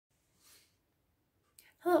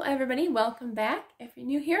Hello everybody, welcome back. If you're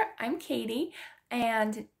new here, I'm Katie,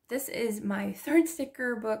 and this is my third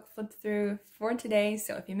sticker book flip through for today.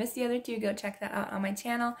 So if you missed the other two, go check that out on my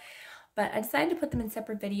channel. But I decided to put them in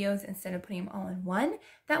separate videos instead of putting them all in one.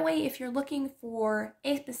 That way, if you're looking for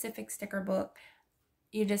a specific sticker book,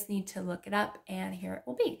 you just need to look it up and here it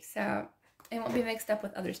will be. So it won't be mixed up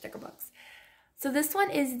with other sticker books. So this one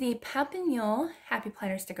is the Papillion Happy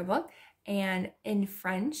Planner sticker book, and in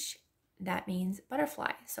French, that means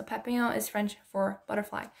butterfly. So Papillion is French for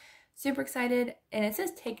butterfly. Super excited, and it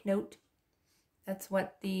says take note. That's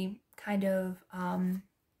what the kind of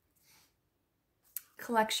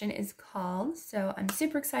collection is called. So I'm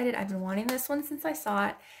super excited. I've been wanting this one since I saw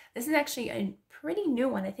it. This is actually a pretty new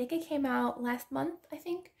one. I think it came out last month, I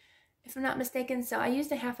think, if I'm not mistaken. So I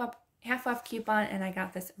used a half off coupon and I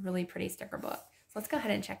got this really pretty sticker book. So let's go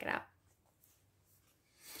ahead and check it out.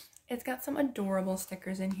 It's got some adorable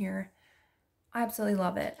stickers in here. I absolutely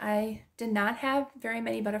love it. I did not have very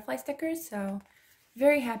many butterfly stickers, so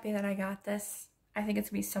very happy that I got this. I think it's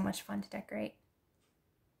going to be so much fun to decorate.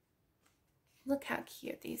 Look how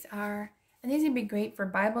cute these are. And these would be great for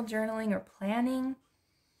Bible journaling or planning,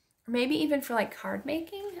 or maybe even for like card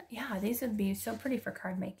making. Yeah, these would be so pretty for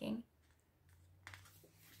card making.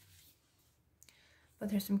 But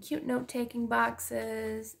there's some cute note-taking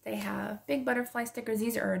boxes. They have big butterfly stickers.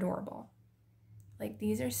 These are adorable. Like,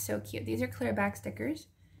 these are so cute. These are clear back stickers.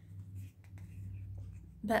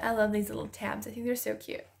 But I love these little tabs. I think they're so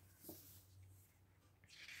cute.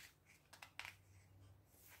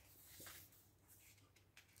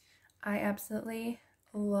 I absolutely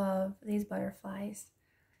love these butterflies.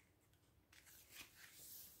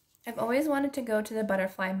 I've always wanted to go to the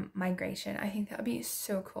butterfly migration. I think that would be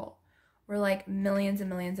so cool. Where like millions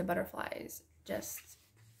and millions of butterflies just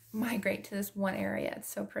migrate to this one area.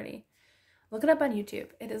 It's so pretty. Look it up on YouTube.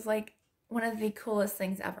 It is like one of the coolest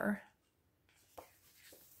things ever.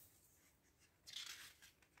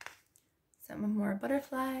 Some more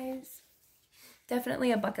butterflies.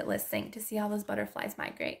 Definitely a bucket list thing to see all those butterflies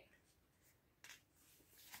migrate.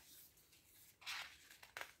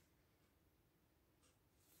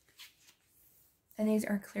 And these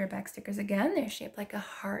are clear back stickers again. They're shaped like a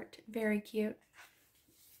heart. Very cute.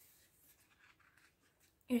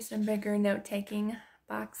 Here's some bigger note-taking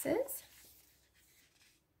boxes.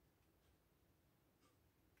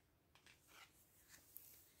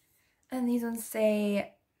 And these ones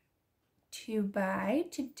say to buy,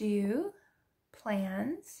 to do,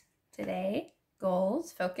 plans, today,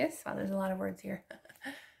 goals, focus. Wow, there's a lot of words here.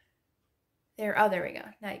 Oh, there we go.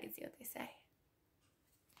 Now you can see what they say.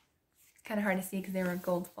 It's kind of hard to see because they were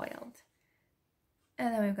gold foiled.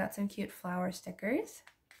 And then we've got some cute flower stickers.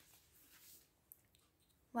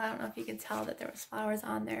 Well, I don't know if you can tell that there was flowers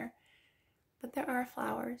on there, but there are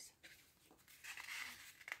flowers.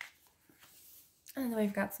 And then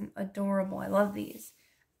we've got some adorable, I love these.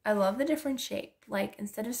 I love the different shape. Like,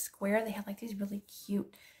 instead of square, they have like these really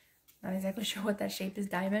cute, not exactly sure what that shape is,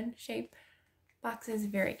 diamond shape boxes.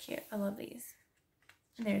 Very cute. I love these.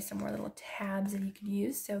 And there's some more little tabs that you could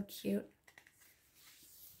use. So cute.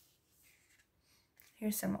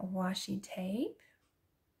 Here's some washi tape.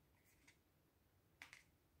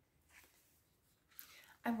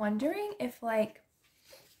 I'm wondering if, like,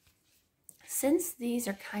 since these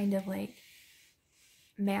are kind of like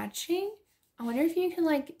matching, I wonder if you can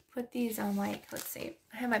like put these on, like, let's see,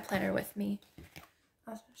 I have my planner with me.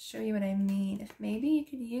 I'll show you what I mean. If maybe you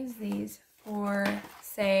could use these for,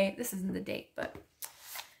 say, this isn't the date, but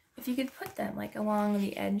if you could put them like along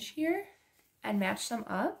the edge here and match them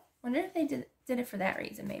up. Wonder if they did it for that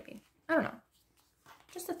reason, maybe. I don't know.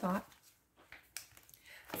 Just a thought.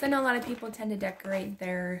 So I know a lot of people tend to decorate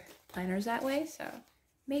their planners that way, so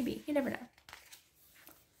maybe. You never know.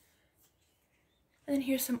 And then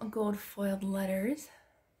here's some gold foiled letters.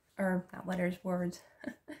 Or not letters, words.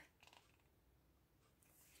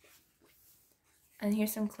 And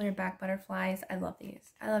here's some clear back butterflies. I love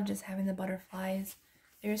these. I love just having the butterflies.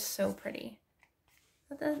 They're so pretty.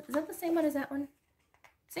 Is that the same one as that one?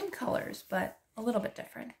 Same colors, but a little bit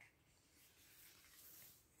different.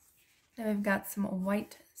 Then we've got some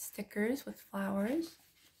white stickers with flowers.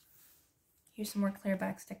 Here's some more clear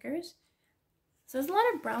back stickers. So there's a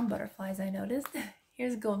lot of brown butterflies, I noticed.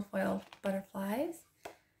 Here's gold foiled butterflies.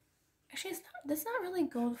 Actually, that's not really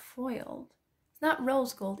gold foiled. It's not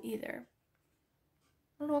rose gold either.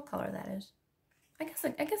 I don't know what color that is. I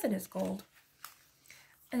guess it is gold.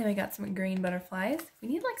 And then we got some green butterflies. We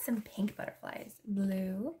need like some pink butterflies.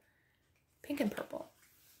 Blue, pink and purple.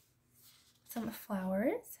 Some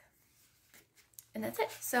flowers. And that's it.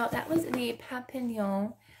 So that was the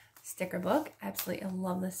Papillion sticker book. I absolutely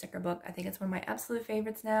love this sticker book. I think it's one of my absolute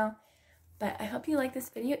favorites now. But I hope you liked this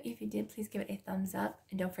video. If you did, please give it a thumbs up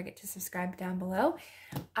and don't forget to subscribe down below.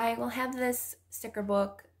 I will have this sticker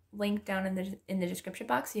book linked down in the description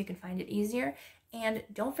box so you can find it easier. And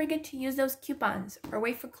don't forget to use those coupons or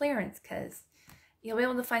wait for clearance because you'll be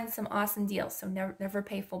able to find some awesome deals. So never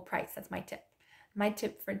pay full price. That's my tip. My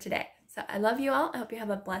tip for today. So I love you all. I hope you have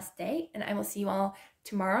a blessed day, and I will see you all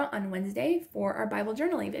tomorrow on Wednesday for our Bible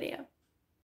journaling video.